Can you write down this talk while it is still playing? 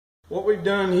What we've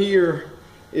done here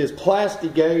is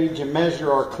plastic gauge and measure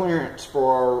our clearance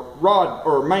for our rod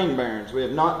or main bearings. We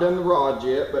have not done the rods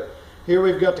yet, but here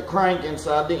we've got the crank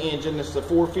inside the engine. This is a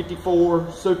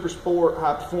 454 Super Sport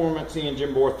high performance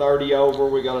engine, bore 30 over.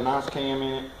 We got a nice cam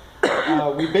in it.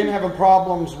 We've been having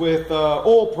problems with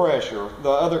oil pressure. The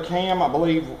other cam, I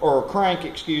believe, or crank,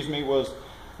 excuse me, was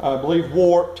I believe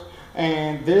warped,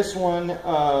 and this one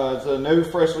is a new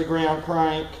freshly ground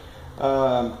crank.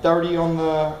 30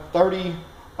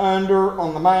 under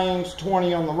on the mains,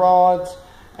 20 on the rods,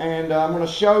 and I'm going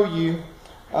to show you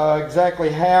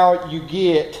exactly how you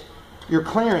get your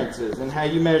clearances and how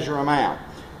you measure them out.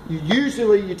 You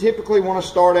typically want to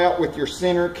start out with your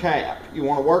center cap. You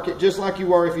want to work it just like you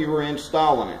were if you were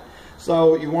installing it.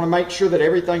 So you want to make sure that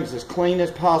everything's as clean as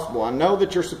possible. I know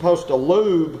that you're supposed to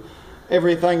lube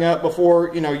everything up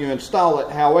before you install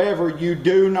it. However, you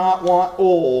do not want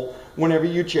oil whenever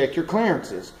you check your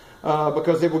clearances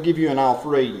because it will give you an off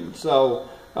reading. So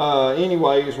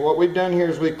anyways, what we've done here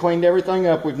is we've cleaned everything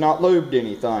up. We've not lubed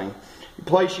anything. You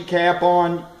place your cap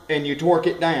on and you torque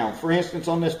it down. For instance,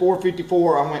 on this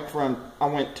 454, I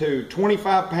went to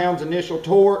 25 pounds initial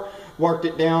torque, worked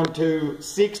it down to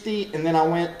 60, and then I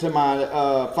went to my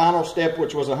final step,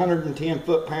 which was 110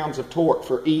 foot-pounds of torque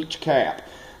for each cap.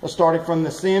 I started from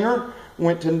the center,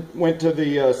 went to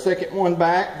the second one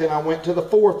back, then I went to the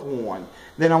fourth one,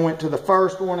 then I went to the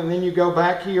first one, and then you go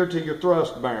back here to your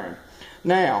thrust bearing.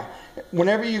 Now,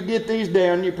 whenever you get these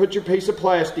down, you put your piece of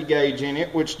plastic gauge in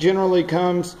it, which generally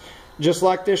comes just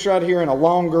like this right here in a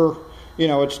longer,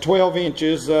 it's 12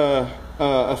 inches a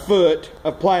foot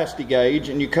of plastic gauge,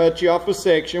 and you cut you off a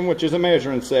section, which is a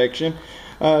measuring section.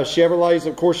 Chevrolets,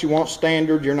 of course, you want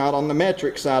standard. You're not on the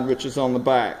metric side, which is on the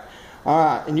back.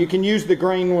 Alright, and you can use the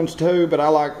green ones too, but I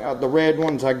like the red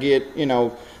ones. I get,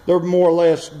 they're more or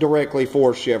less directly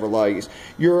for Chevrolets.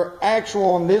 Your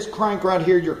actual, on this crank right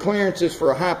here, your clearances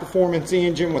for a high performance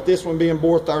engine, with this one being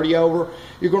bore 30 over,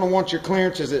 you're going to want your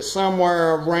clearances at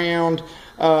somewhere around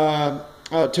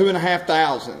 2.5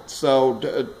 thousandths, so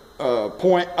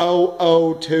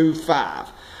 0.0025.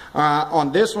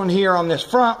 On this one here, on this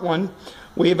front one,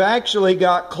 we've actually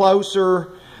got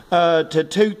closer to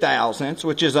 2 thousandths,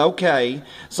 which is okay,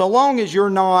 so long as you're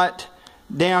not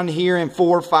down here in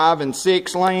 4, 5, and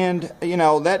 6 land.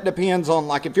 That depends on,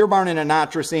 like, if you're burning a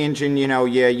nitrous engine,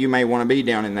 yeah, you may want to be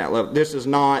down in that level. This is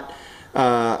not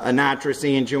a nitrous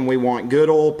engine. We want good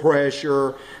oil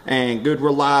pressure and good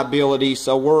reliability,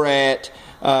 so we're at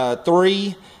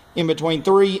in between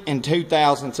 3 and 2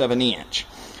 thousandths of an inch.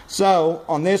 So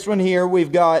on this one here,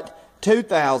 we've got 2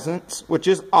 thousandths, which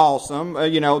is awesome.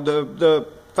 The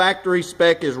factory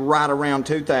spec is right around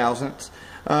 2 thousandths.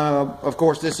 Of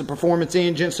course, this is a performance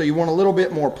engine, so you want a little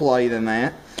bit more play than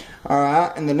that.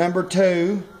 Alright, and the number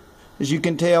 2, as you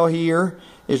can tell here,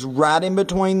 is right in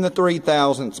between the 3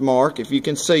 thousandths mark, if you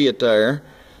can see it there.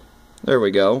 There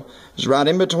we go. It's right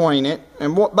in between it.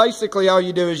 And basically all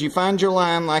you do is you find your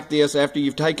line like this after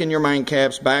you've taken your main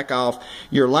caps back off.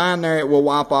 Your line there, it will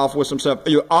wipe off with some stuff.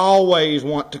 You always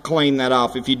want to clean that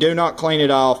off. If you do not clean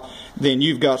it off, then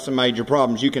you've got some major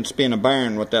problems. You can spin a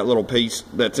bearing with that little piece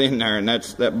that's in there, and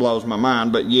that blows my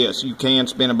mind. But yes, you can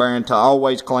spin a bearing to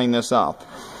always clean this off.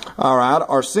 Alright,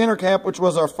 our center cap, which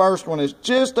was our first one, is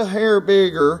just a hair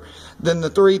bigger than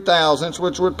the 3 thousandths,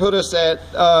 which would put us at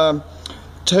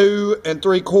 2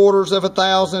 3/4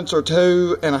 thousandths or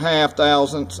 2.5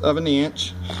 thousandths of an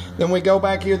inch. Then we go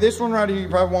back here. This one right here you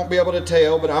probably won't be able to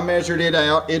tell, but I measured it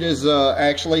out. It is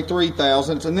actually 3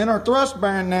 thousandths. And then our thrust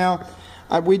bearing now,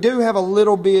 we do have a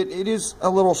little bit. It is a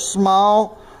little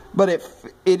small, but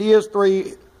it is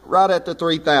right at the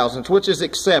 3 thousandths, which is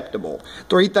acceptable.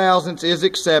 3 thousandths is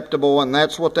acceptable, and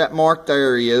that's what that mark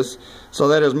there is. So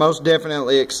that is most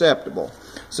definitely acceptable.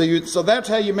 So that's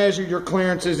how you measure your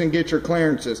clearances and get your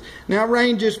clearances. Now, it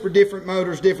ranges for different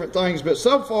motors, different things, but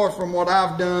so far from what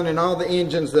I've done and all the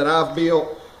engines that I've built,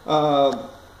 as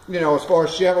far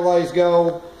as Chevrolets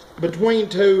go, between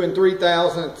 2 and 3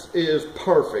 thousandths is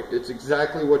perfect. It's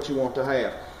exactly what you want to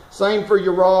have. Same for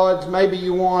your rods. Maybe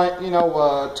you want,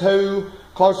 2,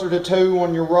 closer to 2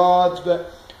 on your rods,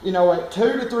 but, at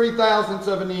 2 to 3 thousandths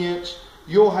of an inch,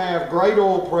 you'll have great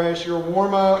oil pressure.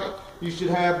 Warm up, you should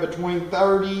have between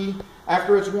 30,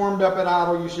 after it's warmed up at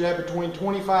idle, you should have between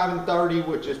 25 and 30,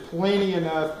 which is plenty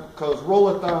enough, because rule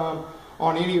of thumb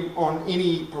on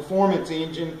any performance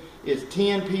engine is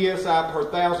 10 psi per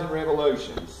 1,000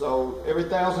 revolutions. So every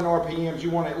 1,000 RPMs, you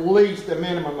want at least a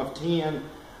minimum of 10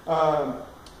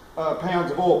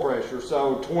 pounds of oil pressure.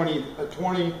 So 20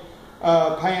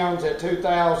 pounds at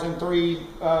 2,000,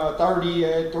 30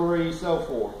 at 3, so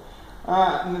forth.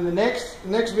 Alright, and then the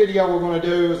next video we're going to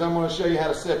do is I'm going to show you how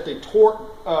to set the torque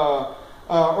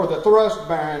or the thrust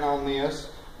bearing on this.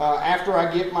 After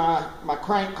I get my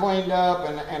crank cleaned up,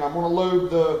 and I'm going to lube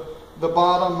the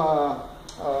bottom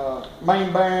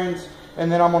main bearings,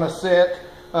 and then I'm going to set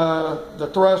the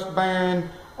thrust bearing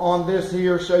on this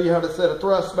here, show you how to set a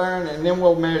thrust bearing, and then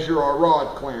we'll measure our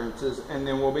rod clearances, and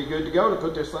then we'll be good to go to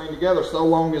put this thing together, so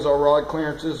long as our rod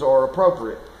clearances are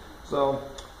appropriate. So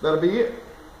that'll be it.